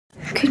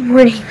Good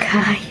morning,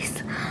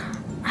 guys.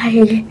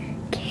 I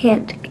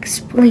can't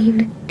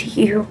explain to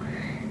you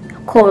how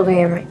cold I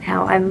am right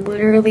now. I'm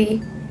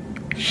literally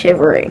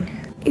shivering.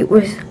 It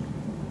was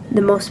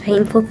the most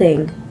painful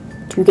thing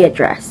to get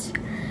dressed.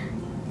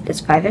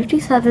 It's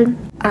 5:57.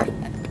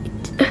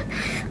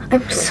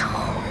 I'm so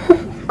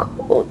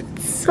cold.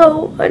 It's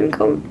so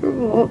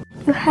uncomfortable.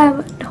 You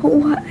have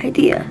no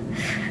idea.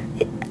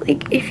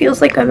 It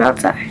feels like I'm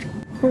outside.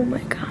 Oh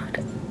my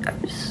god.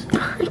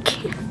 I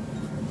can't.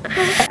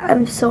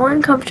 I'm so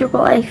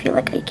uncomfortable. I feel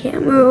like I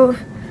can't move.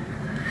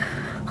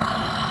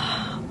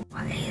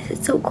 Why is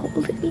it so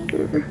cold in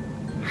here?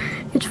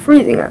 It's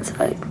freezing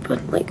outside, but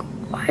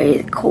why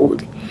is it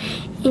cold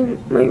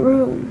in my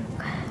room?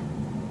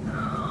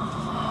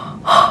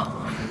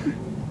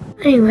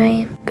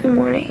 Anyway, good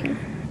morning.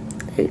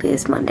 It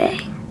is Monday.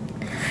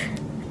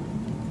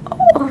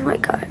 Oh my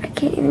god, I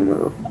can't even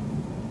move.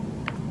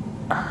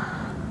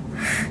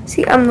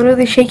 See, I'm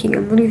literally shaking.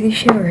 I'm literally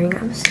shivering.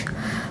 I'm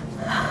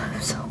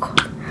so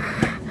cold.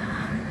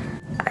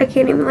 I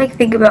can't even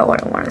think about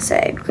what I want to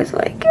say because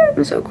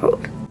I'm so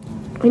cold.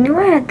 I knew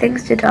I had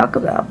things to talk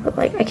about, but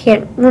I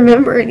can't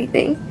remember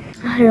anything.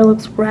 My hair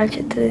looks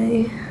ratchet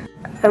today.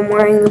 I'm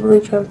wearing the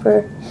blue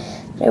jumper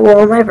that I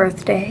wore on my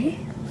birthday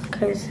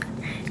because,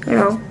 you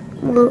know,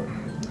 a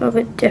little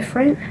bit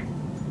different.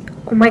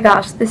 Oh my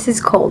gosh, this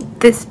is cold.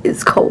 This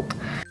is cold.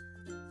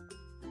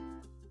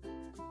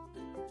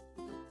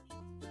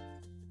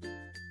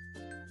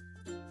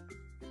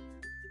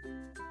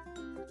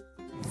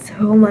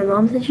 So my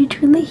mom said she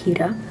turned the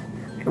heat up.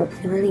 I don't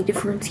feel any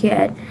difference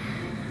yet.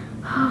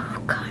 Oh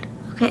god.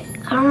 Okay,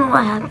 I don't know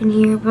what happened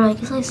here, but I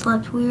guess I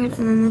slept weird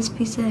and then this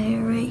piece of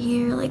hair right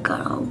here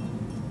got all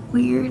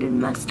weird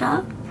and messed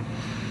up.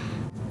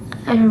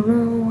 I don't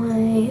know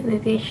why.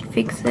 Maybe I should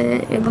fix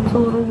it. It looks a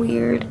little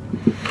weird.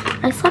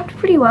 I slept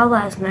pretty well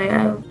last night.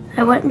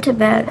 I went into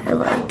bed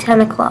at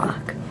 10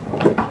 o'clock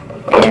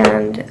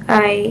and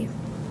I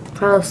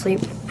fell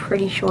asleep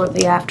pretty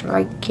shortly after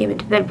I came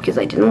into bed because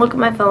I didn't look at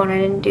my phone. I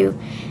didn't do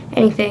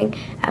anything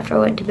after I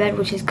went to bed,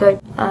 which is good.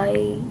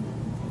 I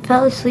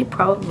fell asleep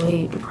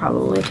probably it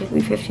took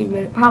me 15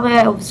 minutes. Probably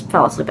I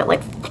fell asleep at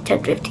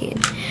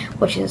 10:15,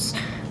 which is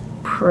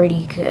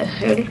pretty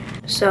good.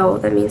 So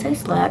that means I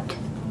slept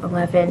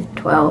 11,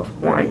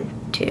 12, 1,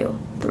 2,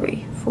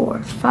 3,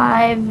 4,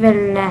 5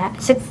 and a half,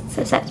 6,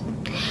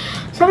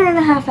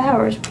 7.5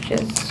 hours, which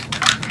is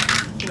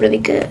really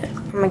good.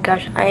 Oh my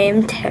gosh, I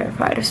am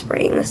terrified of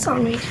spraying this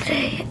on me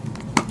today.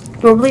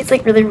 Normally it's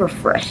really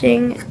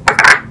refreshing.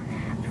 I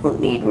don't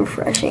need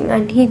refreshing, I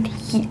need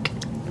heat.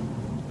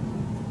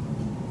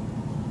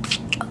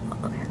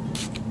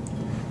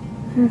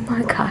 Oh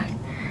my god.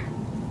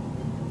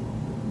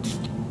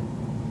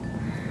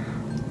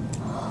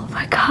 Oh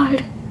my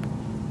god.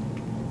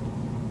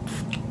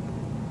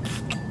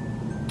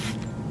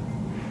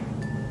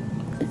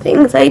 The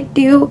things I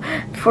do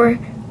for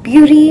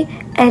beauty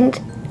and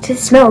to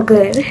smell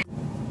good.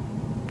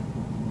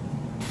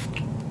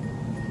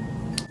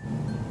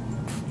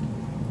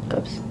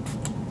 Oops.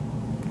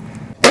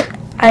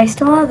 I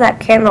still have that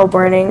candle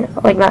burning,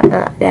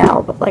 not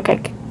now, but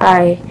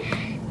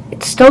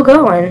it's still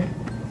going,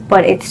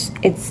 but it's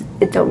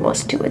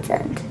almost to its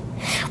end,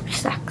 which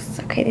sucks.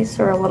 Okay, these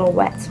are a little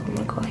wet, so I'm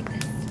gonna go like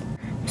this.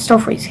 I'm still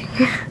freezing.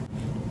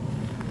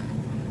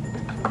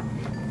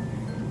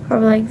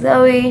 Probably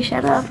Zoe,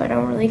 shut up, I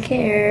don't really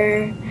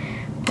care.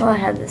 While I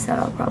have this out,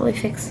 I'll probably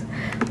fix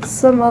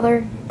some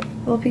other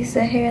little pieces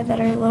of hair that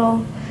are a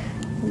little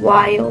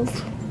wild.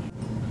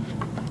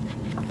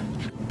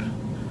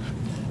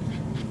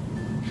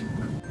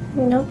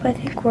 Nope, I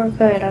think we're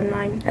good. I'm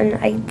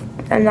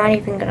not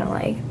even gonna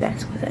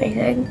mess with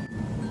anything.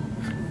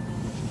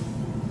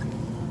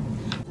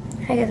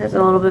 I guess that's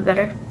a little bit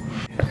better.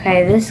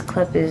 Okay, this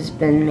clip has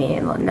been me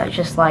not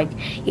just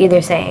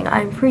either saying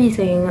I'm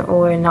freezing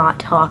or not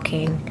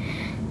talking.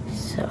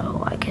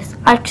 So I guess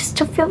I just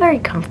don't feel very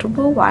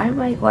comfortable. Why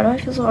do I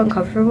feel so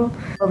uncomfortable?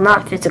 Well,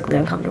 not physically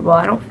uncomfortable.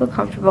 I don't feel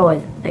comfortable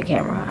with the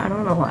camera. I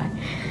don't know why.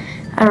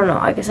 I don't know.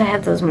 I guess I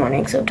have those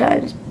mornings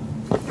sometimes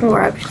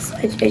where I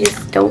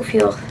just don't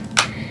feel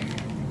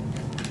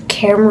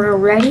camera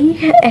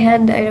ready,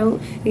 and I don't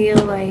feel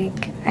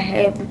like I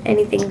have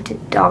anything to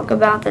talk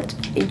about that's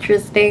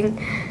interesting.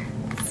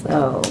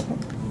 So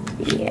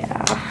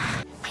yeah.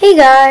 Hey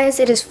guys,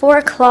 it is 4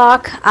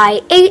 o'clock.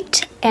 I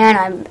ate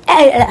and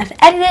I've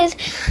edited,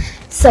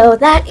 so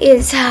that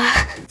is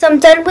so I'm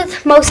done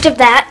with most of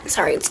that.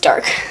 Sorry, it's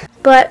dark,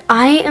 but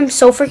I am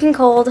so freaking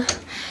cold.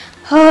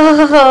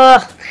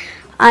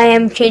 I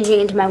am changing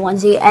into my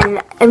onesie, and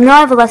even though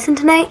I have a lesson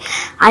tonight,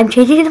 I'm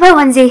changing into my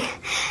onesie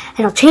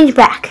and I'll change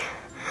back.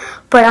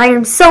 But I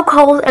am so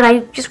cold and I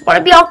just want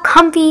to be all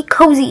comfy,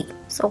 cozy.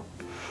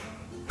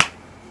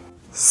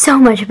 So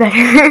much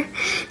better.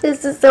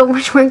 This is so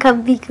much more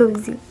comfy,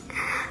 cozy.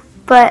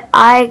 But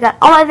I got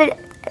all my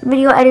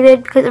video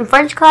edited because in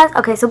French class,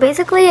 okay, so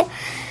basically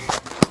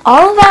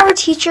all of our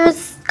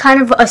teachers kind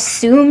of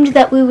assumed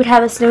that we would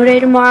have a snow day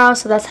tomorrow,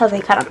 so that's how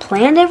they kind of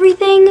planned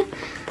everything.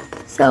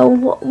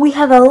 So we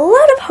have a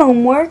lot of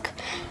homework.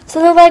 So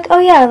they're like, oh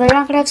yeah, they're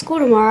not going to have school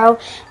tomorrow,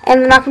 and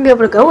they're not going to be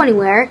able to go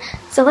anywhere,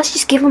 so let's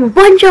just give them a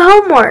bunch of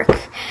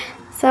homework.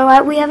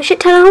 So we have a shit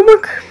ton of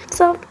homework,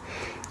 so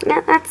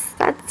yeah,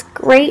 that's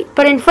great.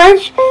 But in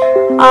French,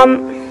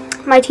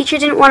 my teacher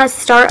didn't want to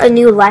start a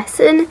new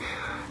lesson,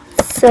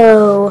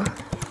 so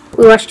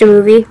we watched a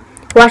movie,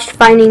 watched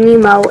Finding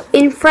Nemo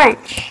in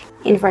French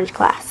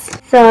class.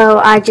 So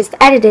I just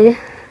edited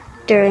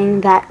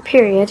during that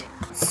period.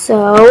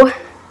 So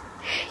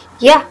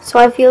yeah, so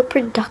I feel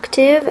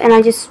productive, and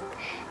I just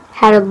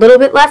had a little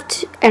bit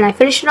left, and I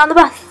finished it on the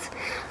bus.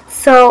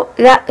 So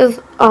that is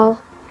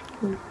all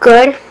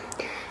good,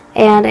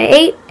 and I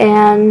ate,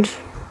 and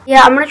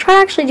yeah, I'm gonna try to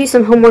actually do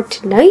some homework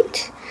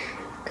tonight,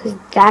 because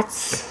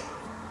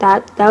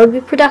that would be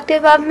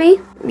productive of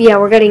me. Yeah,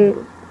 we're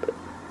getting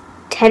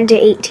 10 to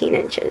 18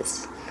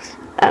 inches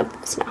of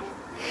snow,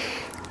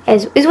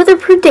 is what they're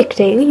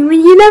predicting. I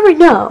mean, you never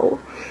know.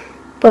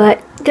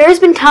 But there's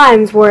been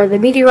times where the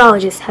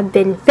meteorologists have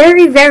been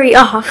very, very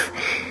off.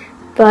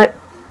 But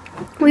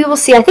we will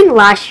see. I think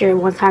last year,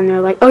 one time, they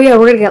were like, oh yeah,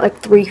 we're going to get like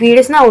 3 feet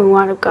of snow. We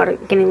wound up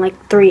getting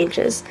like 3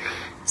 inches.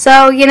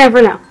 So you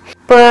never know.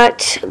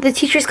 But the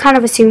teachers kind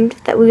of assumed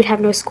that we would have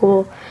no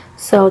school.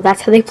 So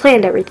that's how they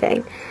planned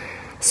everything.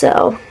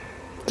 So,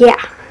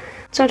 yeah.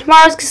 So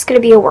tomorrow's just going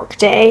to be a work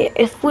day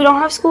if we don't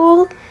have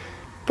school.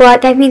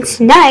 But that means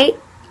tonight,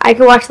 I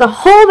can watch the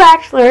whole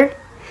Bachelor.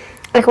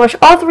 I can watch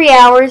all 3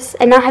 hours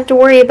and not have to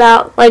worry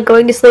about, like,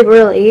 going to sleep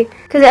early.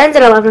 Because it ends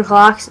at 11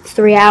 o'clock, so it's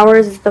 3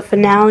 hours, it's the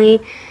finale.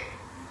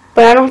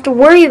 But I don't have to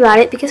worry about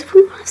it because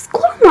we have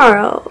school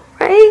tomorrow,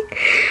 right?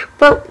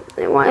 But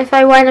if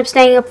I wind up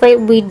staying up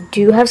late, we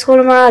do have school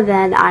tomorrow,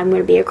 then I'm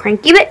going to be a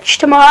cranky bitch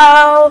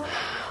tomorrow.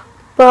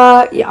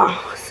 But, yeah.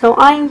 So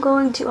I'm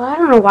going to, I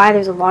don't know why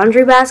there's a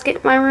laundry basket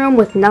in my room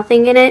with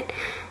nothing in it.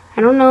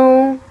 I don't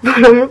know, but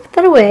I'm going to put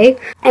that away.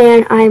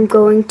 And I'm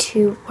going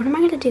to, what am I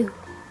going to do?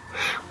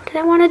 What did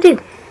I want to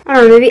do? I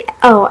don't know, maybe,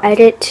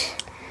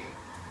 edit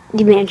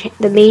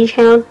the main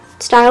channel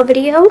style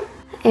video.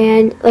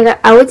 And, like,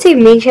 I would say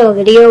main channel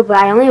video, but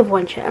I only have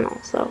one channel.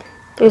 So,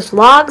 there's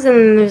vlogs and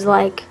then there's,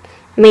 like,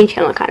 main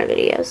channel kind of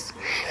videos.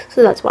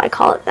 So, that's why I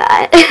call it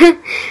that.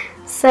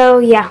 So,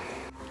 yeah.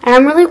 And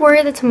I'm really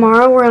worried that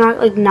tomorrow we're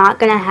not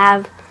going to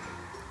have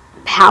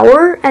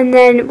power. And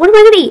then, what am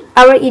I going to eat?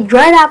 I'm going to eat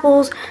dried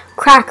apples,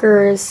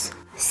 crackers,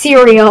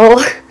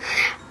 cereal.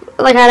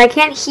 Like, I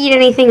can't heat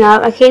anything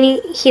up. I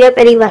can't heat up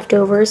any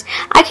leftovers.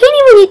 I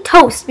can't even eat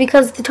toast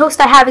because the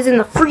toast I have is in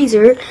the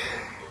freezer.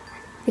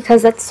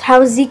 Because that's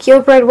how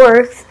Ezekiel bread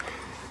works.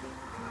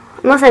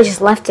 Unless I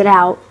just left it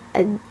out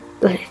and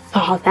let it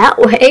thaw that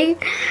way.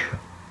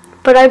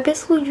 But I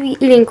basically be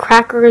eating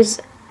crackers,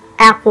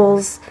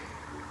 apples,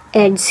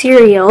 and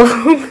cereal.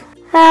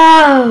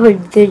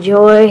 Oh, the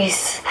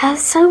joys.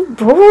 That's so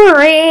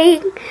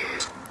boring.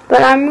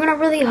 But I'm going to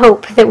really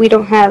hope that we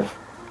don't have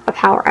a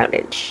power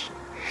outage.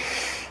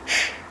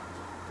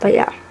 But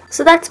yeah,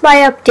 so that's my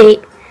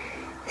update.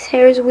 This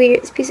hair is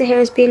weird. This piece of hair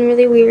is being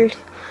really weird.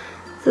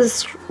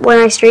 This is when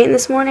I straightened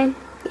this morning.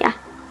 Yeah,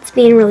 it's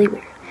being really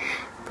weird.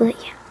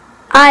 But yeah,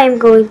 I am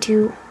going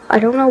to, I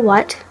don't know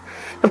what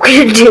I'm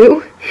going to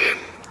do.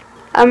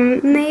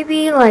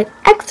 Maybe like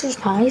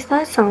exercise.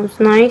 That sounds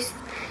nice.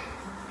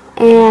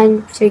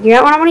 And figure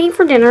out what I want to eat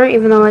for dinner,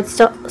 even though it's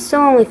still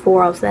only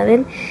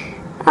 4:07.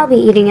 I'll be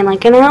eating in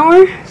like an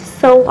hour.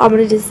 So I'm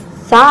going to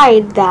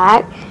decide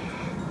that.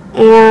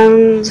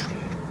 And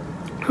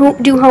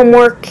do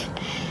homework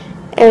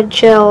and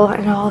chill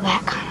and all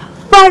that kind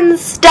of fun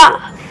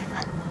stuff.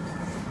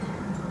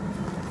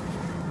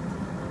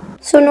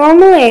 So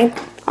normally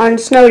on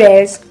snow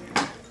days,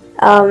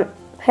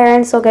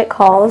 parents will get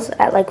calls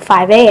at like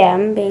 5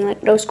 a.m. being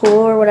like no school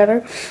or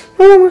whatever.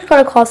 My mom just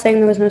got a call saying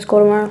there was no school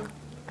tomorrow.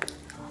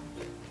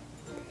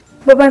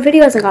 But my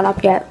video hasn't gone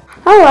up yet.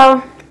 Oh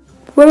well,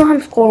 we don't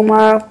have school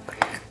tomorrow,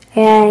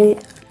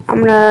 and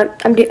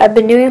I've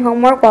been doing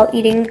homework while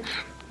eating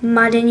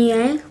my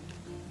denier.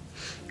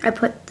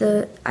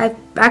 I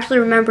actually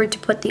remembered to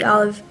put the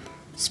olive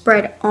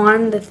spread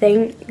on the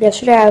thing.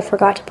 Yesterday I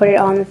forgot to put it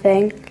on the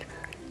thing,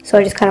 so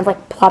I just kind of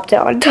like plopped it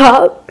on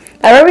top.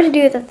 I remember to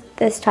do it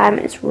this time,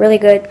 and it's really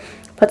good.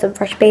 Put some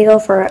fresh basil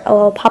for a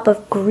little pop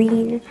of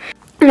green.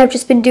 And I've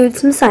just been doing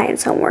some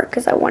science homework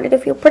because I wanted to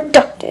feel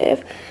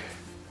productive.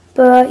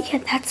 But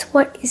yeah, that's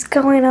what is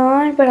going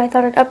on. But I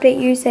thought I'd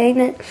update you saying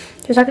that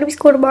there's not going to be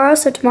school tomorrow,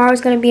 so tomorrow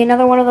is going to be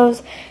another one of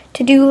those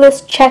to-do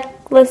list,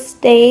 checklist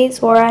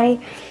days where I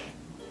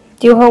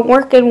do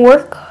homework and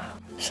work.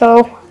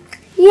 So,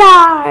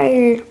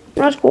 yeah,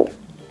 that's cool.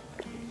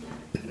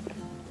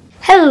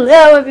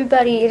 Hello,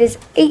 everybody. It is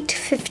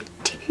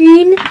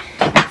 8:15.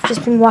 I've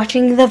just been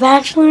watching The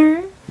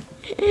Bachelor.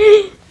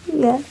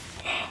 Yeah.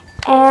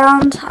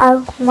 And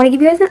I want to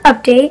give you guys an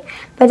update.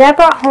 My dad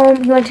brought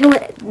home, he went to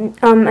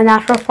a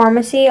natural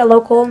pharmacy, a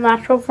local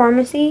natural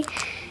pharmacy,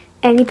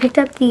 and he picked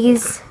up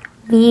these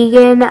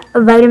vegan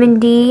vitamin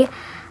D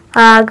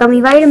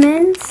gummy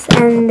vitamins,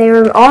 and they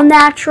were all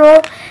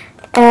natural,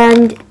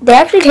 and they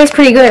actually taste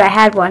pretty good. I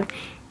had one,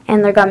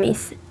 and they're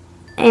gummies.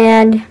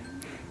 And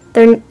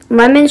They're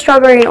lemon,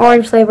 strawberry, and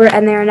orange flavor,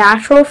 and they're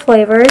natural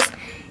flavors.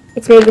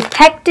 It's made with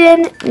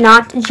pectin,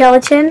 not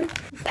gelatin.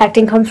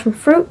 Pectin comes from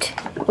fruit,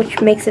 which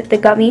makes it the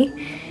gummy.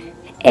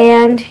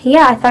 And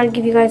yeah, I thought I'd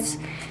give you guys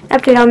an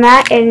update on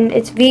that. And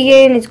it's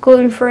vegan, it's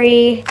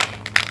gluten-free,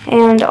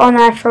 and all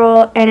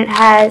natural. And it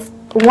has,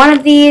 one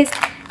of these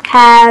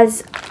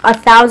has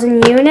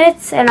 1,000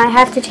 units, and I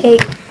have to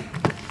take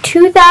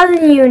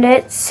 2,000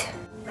 units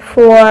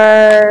for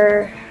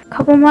a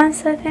couple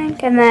months, I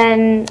think, and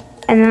then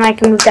I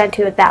can move that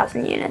to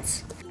 1,000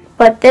 units.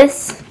 But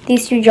these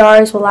 2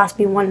 jars will last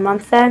me 1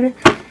 month then,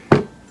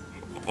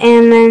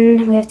 and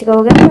then we have to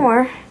go get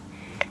more.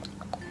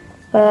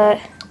 But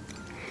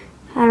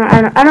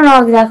I don't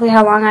know exactly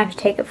how long I have to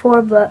take it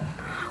for, but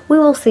we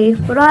will see.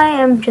 But I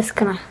am just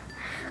gonna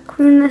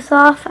clean this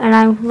off, and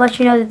I'll let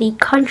you know that the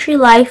Country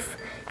Life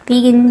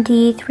Vegan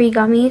D3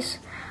 gummies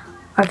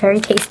are very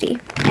tasty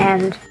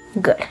and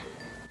good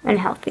and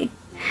healthy.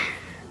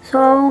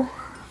 So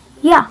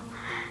yeah,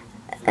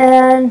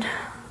 and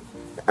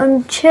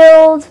I'm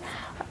chilled.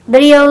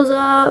 Video's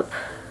up.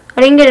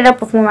 I didn't get it up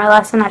before my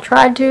lesson. I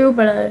tried to,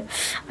 but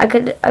I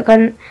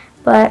couldn't.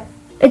 But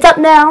it's up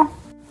now,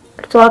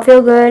 so I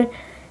feel good.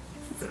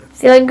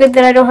 Feeling good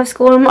that I don't have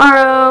school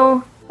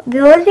tomorrow. The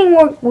only thing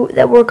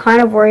that we're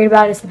kind of worried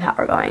about is the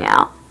power going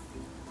out.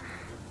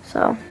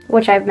 So,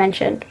 which I've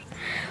mentioned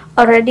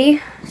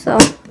already. So,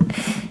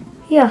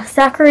 yeah,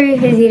 Zachary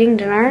is eating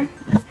dinner.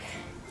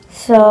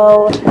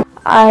 So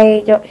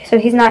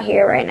he's not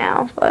here right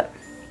now, but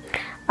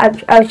I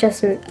was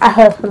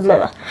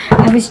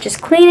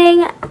just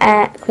cleaning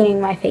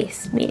my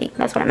face, meaning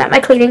that's what I meant by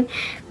cleaning,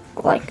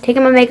 like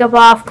taking my makeup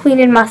off,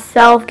 cleaning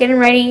myself, getting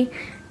ready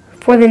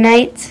for the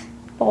night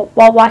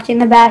while watching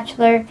The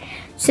Bachelor,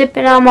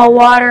 sipping on my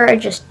water,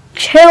 and just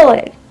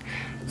chilling.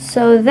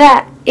 So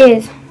that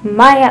is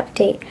my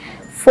update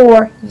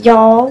for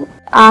y'all.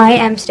 I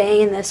am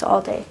staying in this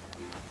all day.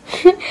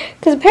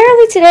 Because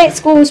apparently today at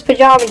school was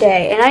pajama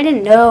day, and I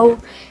didn't know,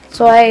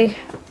 so I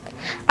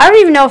don't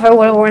even know if I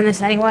would have worn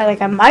this anyway.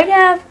 Like, I might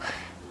have,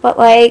 but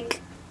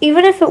like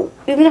even if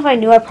I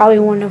knew, I probably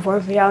wouldn't have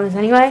worn pajamas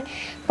anyway.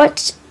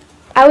 But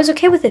I was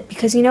okay with it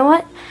because you know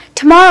what?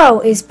 Tomorrow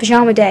is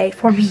pajama day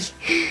for me,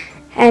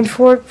 and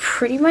for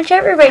pretty much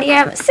everybody,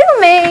 I'm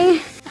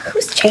assuming.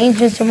 Who's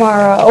changing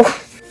tomorrow?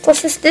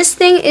 Plus, this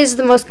thing is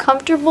the most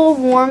comfortable,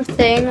 warm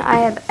thing I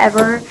have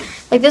ever.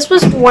 Like, this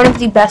was one of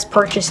the best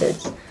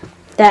purchases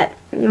that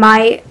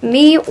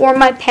me or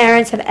my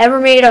parents have ever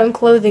made on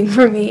clothing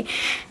for me.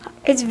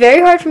 It's very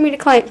hard for me to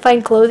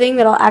find clothing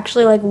that I'll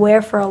actually like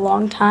wear for a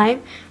long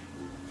time.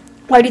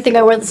 Why do you think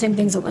I wear the same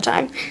things all the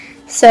time?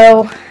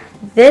 So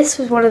this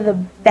was one of the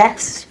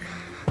best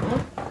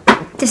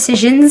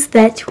decisions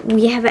that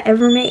we have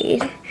ever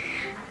made.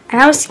 And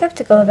I was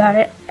skeptical about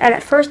it. And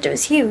at first it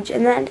was huge,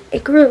 and then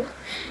it grew.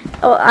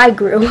 Oh, I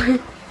grew.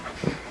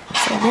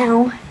 So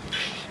now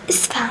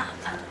it's fab.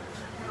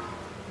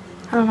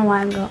 I don't know why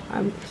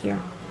I'm here.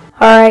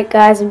 Alright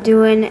guys, I'm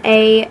doing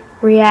a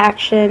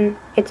reaction.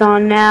 It's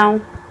on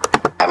now.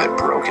 I have it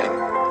broken,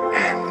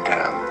 and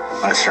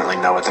I certainly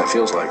know what that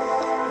feels like.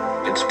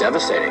 It's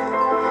devastating.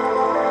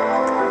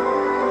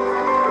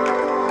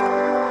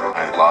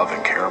 I love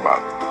and care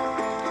about.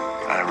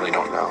 I really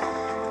don't know.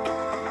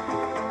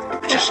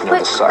 I just know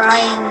this sucks.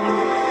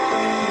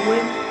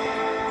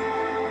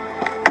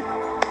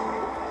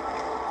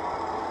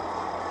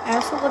 I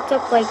also looked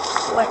up like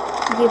what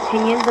the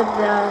opinions of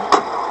the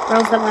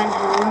girls that went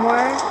home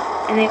were,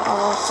 and they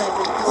all said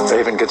it.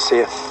 Raven, good to see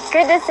you.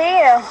 Good to see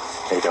you.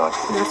 How you doing?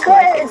 And that's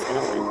what I think's gonna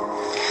win.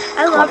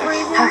 I love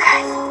Raven,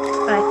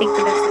 but I think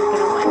the next one's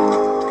gonna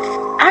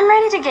win. I'm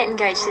ready to get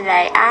engaged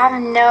today. I have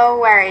no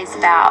worries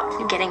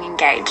about getting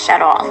engaged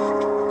at all.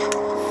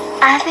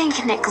 I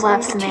think Nick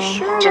loves me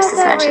just as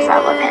much as I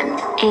love him.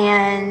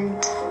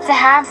 And to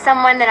have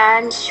someone that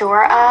I'm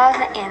sure of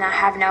and I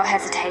have no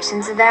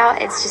hesitations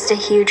about, it's just a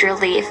huge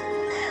relief.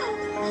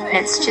 And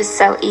it's just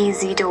so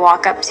easy to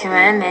walk up to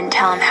him and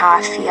tell him how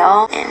I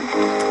feel. And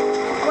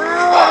well,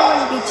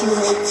 I wouldn't be too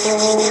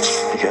hopeful.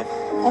 You good?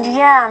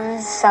 yeah,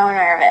 I'm so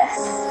nervous.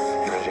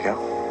 You ready to go?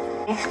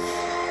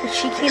 But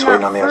she came Just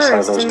out waiting on the other side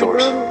of first, those and the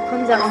doors. girl who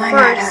comes out Oh my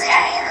first. god,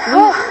 okay.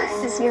 Whew,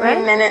 this is gonna be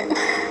a minute.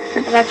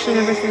 I've actually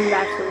never seen The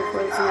Bachelor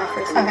before. This is my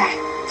first time. Okay,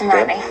 I'm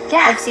ready.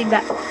 Yeah. I've seen The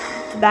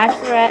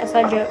Bachelorette. I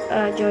saw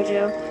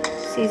JoJo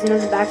season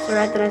of The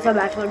Bachelorette. Then I saw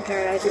Bachelor in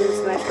Paradise, and this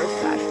is my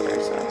first Bachelor.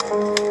 So.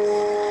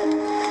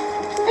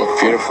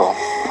 Beautiful.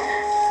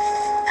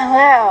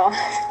 Hello.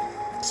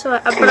 So,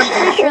 but I'm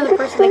pretty sure the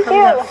person that comes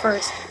out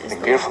first is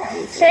the Beautiful.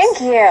 one. Thank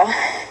you.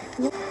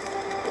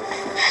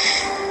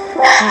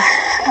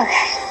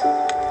 Okay.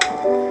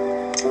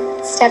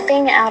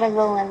 Stepping out of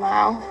the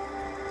limo,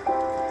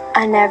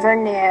 I never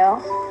knew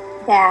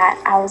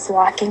that I was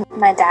walking.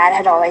 My dad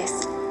had always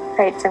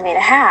prayed for me to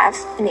have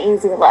an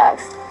easy love.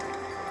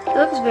 He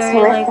looks very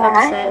So with like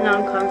that, upset and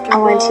uncomfortable. I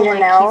want you to like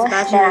know he's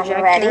about to that I'm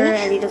reject ready, her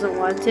and he doesn't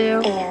want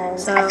to. And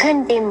so I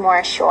couldn't be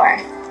more sure.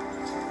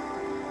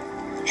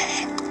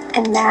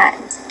 And that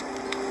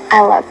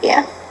I love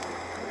you.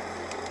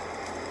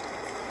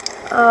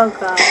 oh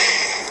god.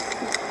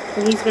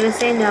 and he's gonna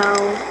say no,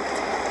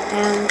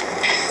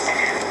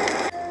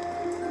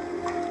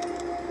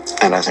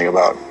 and I think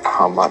about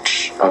how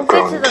much I've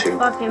grown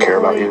to care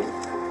about you,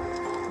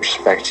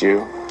 respect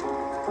you,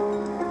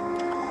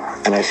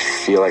 and I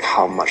feel like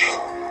how much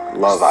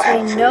love I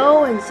have for say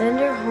no and send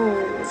her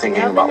home.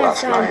 Thinking about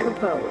last night.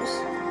 Propose.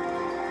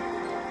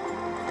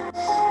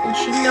 And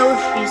she knows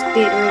she's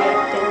getting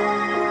rejected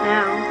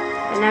now.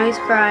 And now he's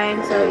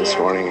crying, so This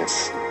morning I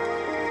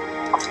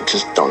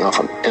just don't know if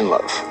I'm in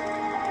love.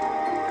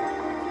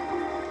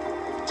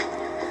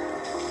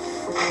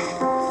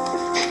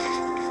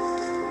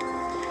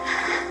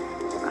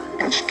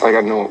 It's like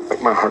I know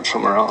like my heart's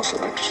somewhere else,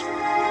 and I just...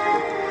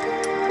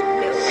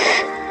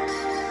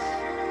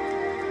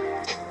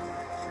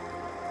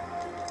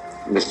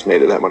 This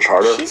made it that much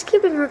harder. She's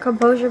keeping her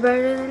composure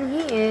better than he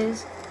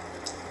is.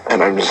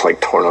 And I'm just like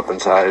torn up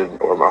inside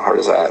where my heart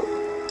is at.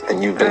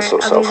 And you've been so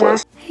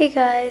selfless. Hey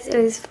guys, it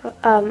was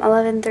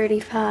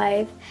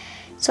 11:35.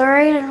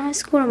 Sorry I don't have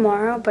school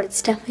tomorrow, but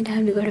it's definitely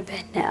time to go to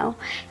bed now.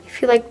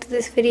 If you liked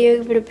this video,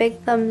 give it a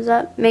big thumbs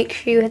up. Make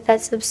sure you hit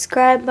that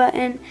subscribe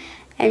button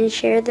and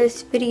share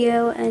this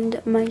video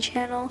and my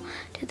channel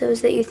to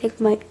those that you think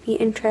might be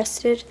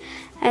interested.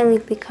 And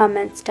leave me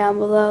comments down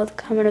below. The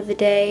comment of the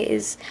day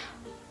is,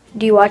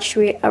 do you watch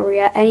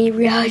any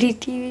reality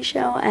TV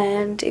show?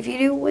 And if you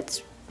do,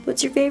 what's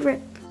your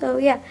favorite? So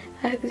yeah,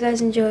 I hope you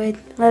guys enjoyed.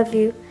 Love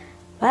you.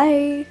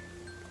 Bye.